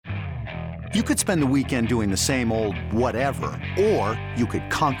You could spend the weekend doing the same old whatever, or you could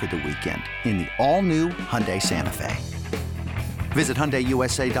conquer the weekend in the all-new Hyundai Santa Fe. Visit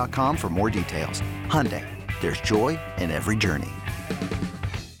HyundaiUSA.com for more details. Hyundai, there's joy in every journey.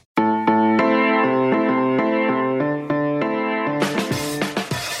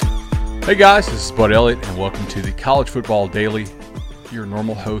 Hey guys, this is Bud Elliott, and welcome to the College Football Daily. Your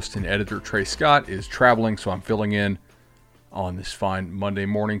normal host and editor, Trey Scott, is traveling, so I'm filling in on this fine Monday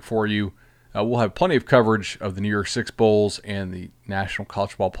morning for you. We'll have plenty of coverage of the New Year's Six Bowls and the National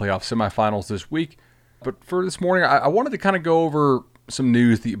College Football Playoff semifinals this week. But for this morning, I wanted to kind of go over some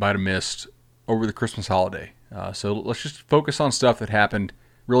news that you might have missed over the Christmas holiday. So let's just focus on stuff that happened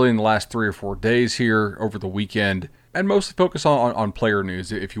really in the last 3 or 4 days here over the weekend, and mostly focus on player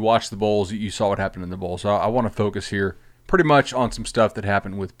news. If you watched the Bowls, you saw what happened in the Bowls. So I want to focus here pretty much on some stuff that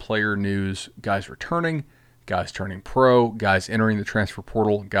happened with player news, guys returning, guys turning pro, guys entering the transfer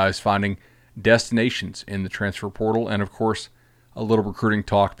portal, guys finding destinations in the transfer portal, and of course, a little recruiting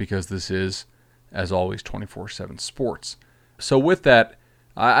talk because this is, as always, 24/7 sports. So with that,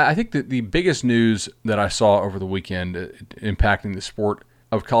 I think that the biggest news that I saw over the weekend impacting the sport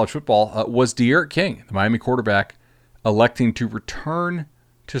of college football was D'Eriq King, the Miami quarterback, electing to return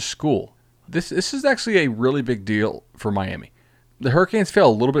to school. This is actually a really big deal for Miami. The Hurricanes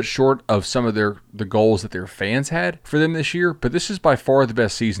fell a little bit short of some of the goals that their fans had for them this year, but this is by far the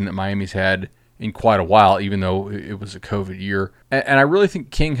best season that Miami's had in quite a while, even though it was a COVID year. And I really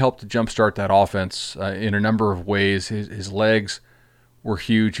think King helped to jumpstart that offense in a number of ways. His legs were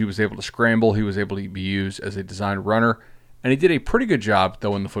huge. He was able to scramble. He was able to be used as a designed runner. And he did a pretty good job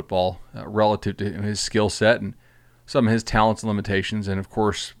throwing the football relative to his skill set and some of his talents and limitations. And, of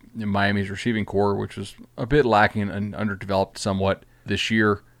course, Miami's receiving core, which was a bit lacking and underdeveloped somewhat this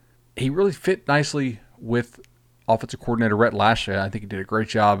year. He really fit nicely with offensive coordinator Rhett Lashlee. I think he did a great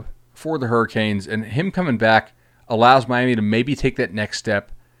job for the Hurricanes, and him coming back allows Miami to maybe take that next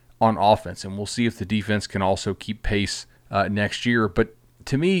step on offense, and we'll see if the defense can also keep pace next year. But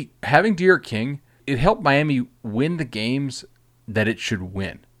to me, having D'Eriq King, it helped Miami win the games that it should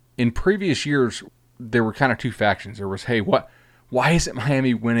win. In previous years, there were kind of two factions. There was, why isn't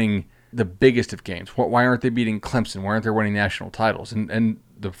Miami winning the biggest of games? Why aren't they beating Clemson? Why aren't they winning national titles? And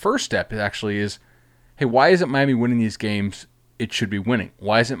the first step actually is, hey, why isn't Miami winning these games it should be winning?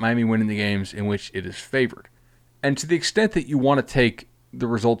 Why isn't Miami winning the games in which it is favored? And to the extent that you want to take the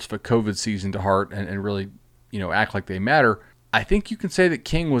results of a COVID season to heart and really, act like they matter, I think you can say that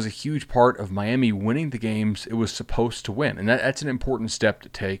King was a huge part of Miami winning the games it was supposed to win. And that's an important step to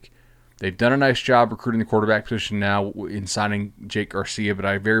take. They've done a nice job recruiting the quarterback position now in signing Jake Garcia, but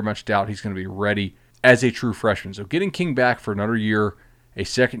I very much doubt he's going to be ready as a true freshman. So getting King back for another year, a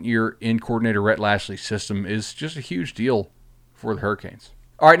second year in coordinator Rhett Lashlee's system, is just a huge deal for the Hurricanes.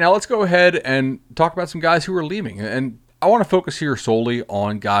 All right, now let's go ahead and talk about some guys who are leaving. And I want to focus here solely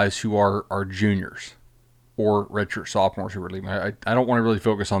on guys who are juniors or redshirt sophomores who are leaving. I don't want to really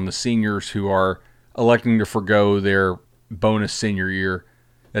focus on the seniors who are electing to forgo their bonus senior year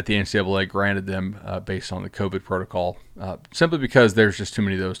that the NCAA granted them based on the COVID protocol, simply because there's just too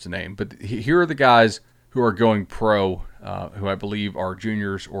many of those to name. But here are the guys who are going pro, who I believe are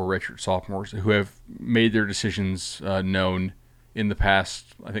juniors or redshirt sophomores, who have made their decisions known in the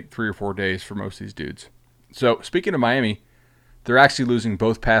past, I think, 3 or 4 days for most of these dudes. So speaking of Miami, they're actually losing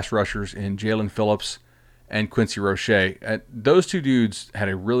both pass rushers in Jalen Phillips and Quincy Roche. Those two dudes had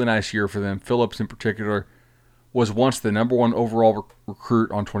a really nice year for them. Phillips in particular was once the number one overall recruit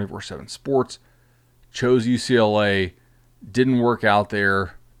on 24/7 Sports, chose UCLA, didn't work out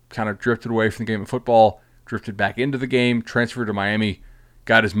there, kind of drifted away from the game of football, drifted back into the game, transferred to Miami,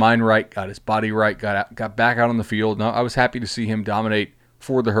 got his mind right, got his body right, got back out on the field. Now, I was happy to see him dominate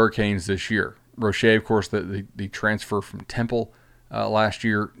for the Hurricanes this year. Roche, of course, the transfer from Temple last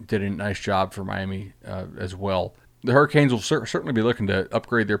year, did a nice job for Miami as well. The Hurricanes will certainly be looking to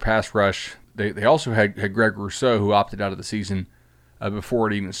upgrade their pass rush. They also had Greg Rousseau, who opted out of the season before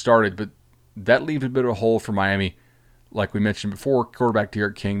it even started, but that leaves a bit of a hole for Miami. Like we mentioned before, quarterback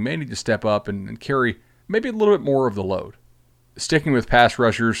D'Eriq King may need to step up and carry maybe a little bit more of the load. Sticking with pass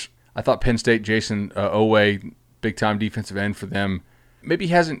rushers, I thought Penn State Jason Owe, big-time defensive end for them, maybe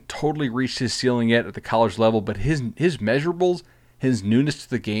hasn't totally reached his ceiling yet at the college level, but his measurables, his newness to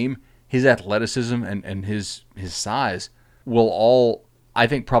the game, his athleticism, and his size will all, I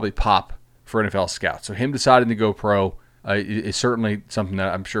think, probably pop for NFL scouts. So him deciding to go pro is certainly something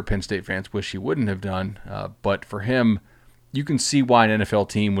that I'm sure Penn State fans wish he wouldn't have done. But for him, you can see why an NFL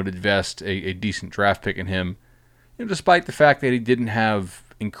team would invest a decent draft pick in him, despite the fact that he didn't have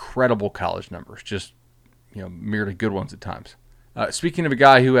incredible college numbers, just merely good ones at times. Speaking of a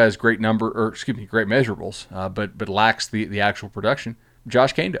guy who has great measurables, but lacks the actual production,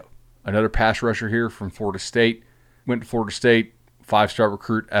 Josh Kando, another pass rusher here from Florida State. Went to Florida State, 5-star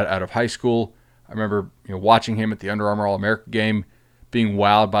recruit out of high school. I remember watching him at the Under Armour All-America game, being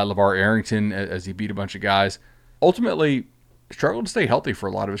wowed by LeVar Arrington as he beat a bunch of guys. Ultimately, struggled to stay healthy for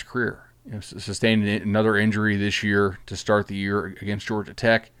a lot of his career. Sustained another injury this year to start the year against Georgia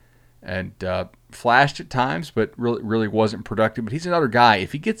Tech, and flashed at times, but really wasn't productive. But he's another guy.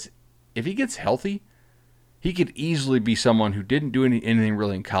 If he gets healthy, he could easily be someone who didn't do anything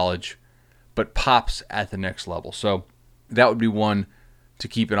really in college, but pops at the next level. So that would be one to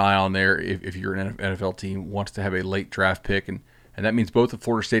keep an eye on there if you're an NFL team wants to have a late draft pick, and that means both of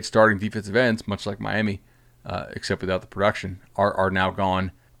Florida State's starting defensive ends, much like Miami, except without the production, are now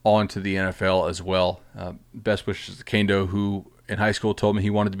gone on to the NFL as well. Best wishes to Kando, who in high school told me he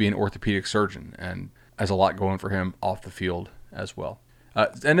wanted to be an orthopedic surgeon and has a lot going for him off the field as well.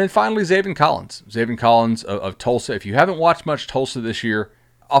 And then finally, Zaven Collins. Zaven Collins of Tulsa. If you haven't watched much Tulsa this year,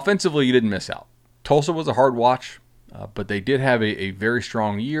 offensively you didn't miss out. Tulsa was a hard watch, but they did have a very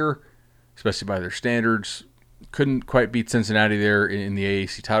strong year, especially by their standards. Couldn't quite beat Cincinnati there in the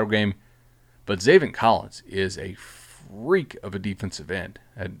AAC title game. But Zaven Collins is a freak of a defensive end.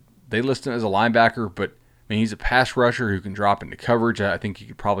 And they list him as a linebacker, but he's a pass rusher who can drop into coverage. I think he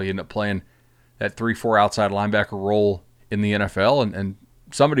could probably end up playing that 3-4 outside linebacker role in the NFL, and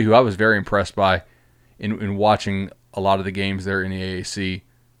somebody who I was very impressed by in watching a lot of the games there in the AAC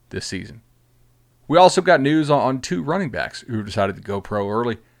this season. We also got news on 2 running backs who decided to go pro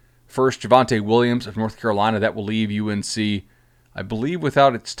early. First, Javonte Williams of North Carolina. That will leave UNC, I believe,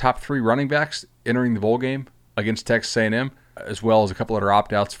 without its top 3 running backs entering the bowl game against Texas A&M, as well as a couple other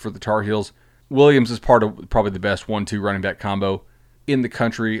opt-outs for the Tar Heels. Williams is part of probably the best 1-2 running back combo in the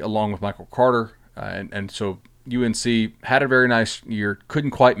country, along with Michael Carter. And so UNC had a very nice year,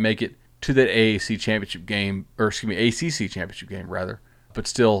 couldn't quite make it to that ACC championship game, but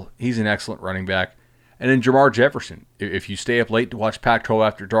still, he's an excellent running back. And then Jamar Jefferson. If you stay up late to watch Pac-12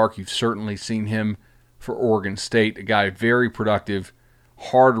 After Dark, you've certainly seen him for Oregon State, a guy very productive,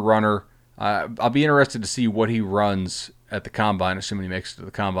 hard runner. I'll be interested to see what he runs at the Combine, assuming he makes it to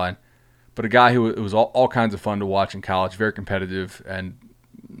the Combine. But a guy who was all kinds of fun to watch in college, very competitive, and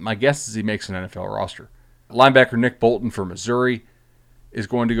my guess is he makes an NFL roster. Linebacker Nick Bolton for Missouri is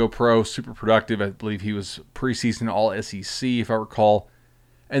going to go pro, super productive. I believe he was preseason All-SEC, if I recall.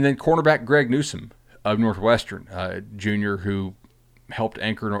 And then cornerback Greg Newsome of Northwestern, junior who helped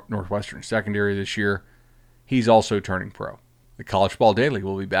anchor Northwestern secondary this year. He's also turning pro. The College Football Daily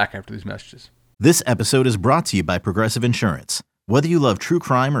will be back after these messages. This episode is brought to you by Progressive Insurance. Whether you love true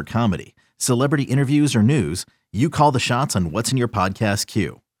crime or comedy, celebrity interviews or news, you call the shots on what's in your podcast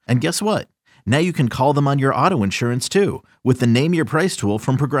queue. And guess what? Now you can call them on your auto insurance too with the Name Your Price tool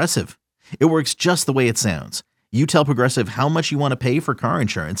from Progressive. It works just the way it sounds. You tell Progressive how much you want to pay for car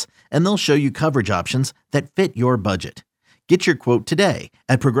insurance, and they'll show you coverage options that fit your budget. Get your quote today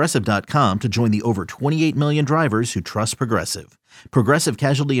at Progressive.com to join the over 28 million drivers who trust Progressive. Progressive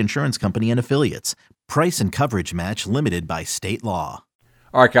Casualty Insurance Company and Affiliates. Price and coverage match limited by state law.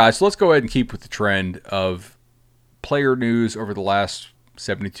 All right, guys, so let's go ahead and keep with the trend of player news over the last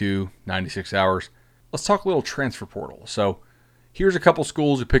 72, 96 hours. Let's talk a little transfer portal. So here's a couple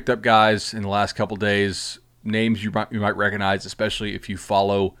schools who picked up guys in the last couple days, names you might recognize, especially if you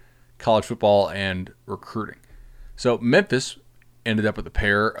follow college football and recruiting. So Memphis ended up with a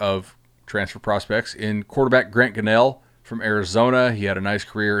pair of transfer prospects in quarterback Grant Gunnell from Arizona. He had a nice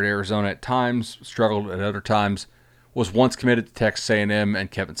career at Arizona at times, struggled at other times, was once committed to Texas A&M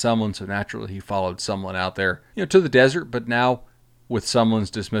and Kevin Sumlin, so naturally he followed Sumlin out there, to the desert, but now with Sumlin's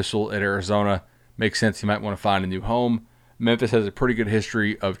dismissal at Arizona, makes sense he might want to find a new home. Memphis has a pretty good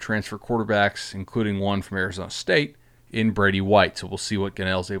history of transfer quarterbacks, including one from Arizona State in Brady White, so we'll see what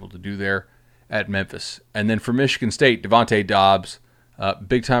Gunnell's able to do there at Memphis. And then for Michigan State, Devontae Dobbs,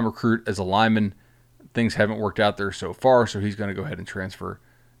 big-time recruit as a lineman. Things haven't worked out there so far, so he's going to go ahead and transfer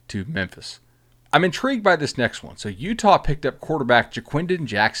to Memphis. I'm intrigued by this next one. So Utah picked up quarterback Jaquindon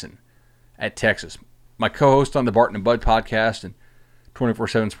Jackson at Texas. My co-host on the Barton and Bud podcast and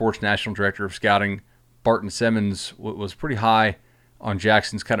 24/7 Sports National Director of Scouting, Barton Simmons, was pretty high on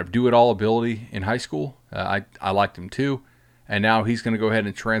Jackson's kind of do-it-all ability in high school. I liked him too. And now he's going to go ahead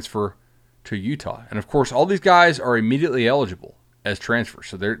and transfer to Utah. And of course, all these guys are immediately eligible as transfers.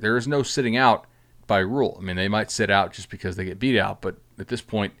 So there is no sitting out by rule. I mean, they might sit out just because they get beat out, but at this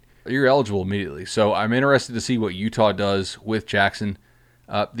point, you're eligible immediately. So I'm interested to see what Utah does with Jackson.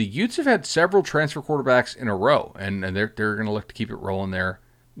 The Utes have had several transfer quarterbacks in a row, and they're going to look to keep it rolling there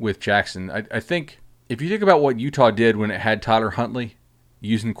with Jackson. I think if you think about what Utah did when it had Tyler Huntley,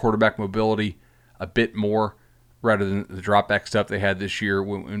 using quarterback mobility a bit more rather than the drop back stuff they had this year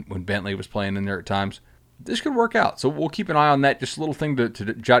when Bentley was playing in there at times, this could work out. So we'll keep an eye on that. Just a little thing to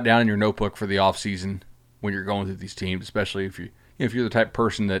jot down in your notebook for the offseason when you're going through these teams, especially if you're the type of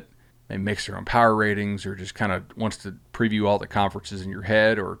person that may mix their own power ratings or just kind of wants to preview all the conferences in your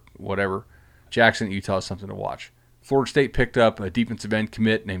head or whatever. Jackson at Utah is something to watch. Florida State picked up a defensive end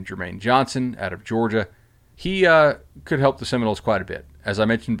commit named Jermaine Johnson out of Georgia. He could help the Seminoles quite a bit. As I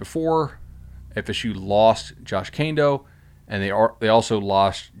mentioned before, FSU lost Josh Kando, and they also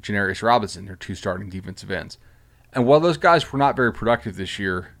lost Janarius Robinson, their 2 starting defensive ends. And while those guys were not very productive this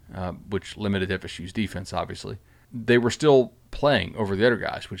year, which limited FSU's defense, obviously, they were still playing over the other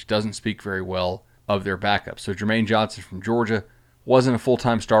guys, which doesn't speak very well of their backups. So Jermaine Johnson from Georgia wasn't a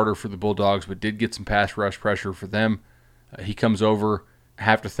full-time starter for the Bulldogs, but did get some pass rush pressure for them. He comes over. I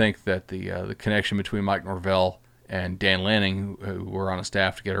have to think that the connection between Mike Norvell and Dan Lanning, who were on a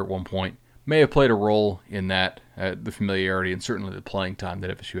staff together at one point, may have played a role in that, the familiarity and certainly the playing time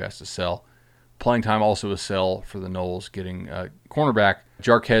that FSU has to sell. Playing time also a sell for the Noles, getting cornerback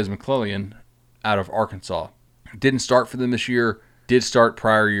Jarquez McClellan out of Arkansas. Didn't start for them this year, did start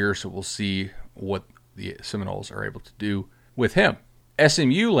prior year, so we'll see what the Seminoles are able to do with him.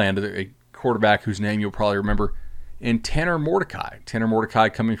 SMU landed a quarterback whose name you'll probably remember in Tanner Mordecai. Tanner Mordecai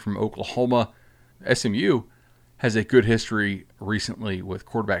coming from Oklahoma. SMU has a good history recently with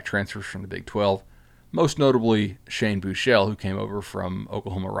quarterback transfers from the Big 12, most notably Shane Buechele, who came over from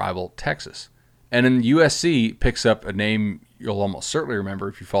Oklahoma rival Texas. And then USC picks up a name you'll almost certainly remember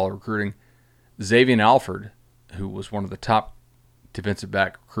if you follow recruiting, Xavier Alford, who was one of the top defensive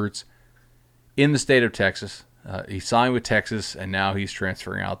back recruits in the state of Texas. He signed with Texas, and now he's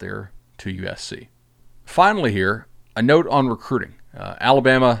transferring out there to USC. Finally here, a note on recruiting.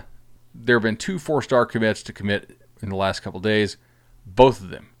 Alabama, there have been 2 4-star commits to commit in the last couple days. Both of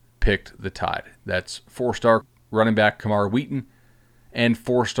them picked the Tide. That's 4-star running back Kamar Wheaton and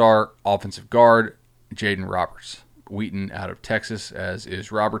 4-star offensive guard Jaden Roberts. Wheaton out of Texas, as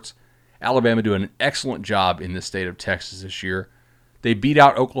is Roberts. Alabama doing an excellent job in the state of Texas this year. They beat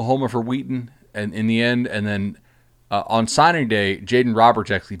out Oklahoma for Wheaton and in the end, and then on signing day, Jaden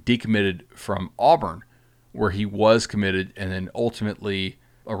Roberts actually decommitted from Auburn, where he was committed, and then ultimately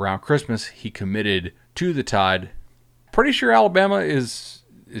around Christmas, he committed to the Tide. Pretty sure Alabama is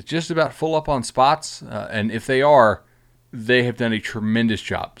just about full up on spots, and if they are, they have done a tremendous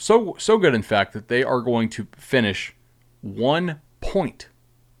job. So good, in fact, that they are going to finish 1 point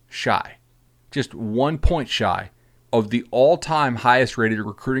shy, just 1 point shy of the all-time highest-rated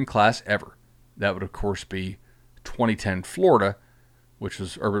recruiting class ever. That would, of course, be 2010 Florida, which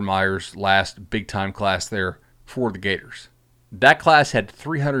was Urban Meyer's last big-time class there for the Gators. That class had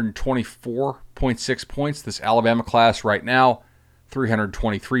 324.6 points. This Alabama class right now,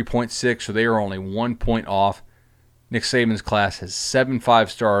 323.6, so they are only 1 point off. Nick Saban's class has 7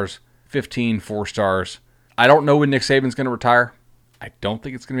 5-stars, 15 4-stars. I don't know when Nick Saban's going to retire. I don't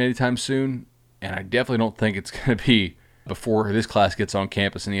think it's going to be anytime soon, and I definitely don't think it's going to be before this class gets on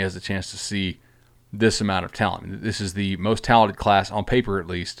campus and he has a chance to see this amount of talent. I mean, this is the most talented class, on paper at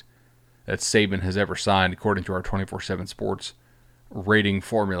least, that Saban has ever signed, according to our 24/7 Sports rating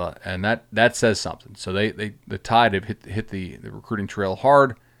formula, and that says something. So the Tide have hit the recruiting trail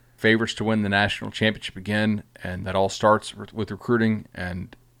hard, favorites to win the national championship again, and that all starts with recruiting,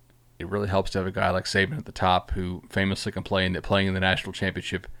 and it really helps to have a guy like Saban at the top, who famously complained that playing in the national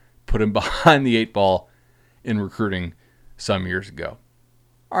championship put him behind the 8 ball in recruiting some years ago.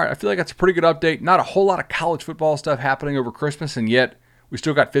 All right, I feel like that's a pretty good update. Not a whole lot of college football stuff happening over Christmas, and yet we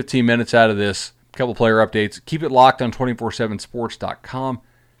still got 15 minutes out of this. A couple player updates. Keep it locked on 247sports.com.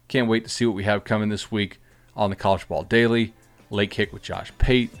 Can't wait to see what we have coming this week on the College Football Daily, Late Kick with Josh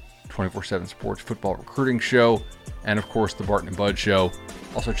Pate, 24/7 Sports Football Recruiting Show, and of course the Barton and Bud Show.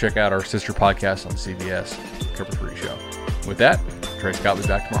 Also check out our sister podcast on CBS, Cover 3 Show. With that, Trey Scott will be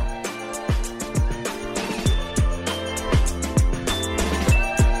back tomorrow.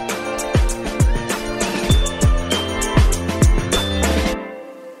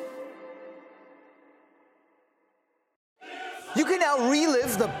 You can now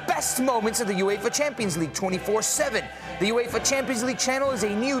relive the best moments of the UEFA Champions League 24/7. The UEFA Champions League channel is a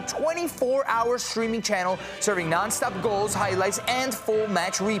new 24-hour streaming channel serving non-stop goals, highlights, and full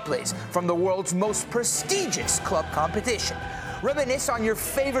match replays from the world's most prestigious club competition. Reminisce on your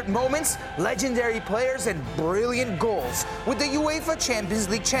favorite moments, legendary players, and brilliant goals with the UEFA Champions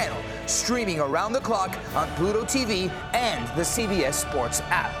League channel, streaming around the clock on Pluto TV and the CBS Sports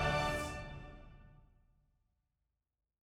app.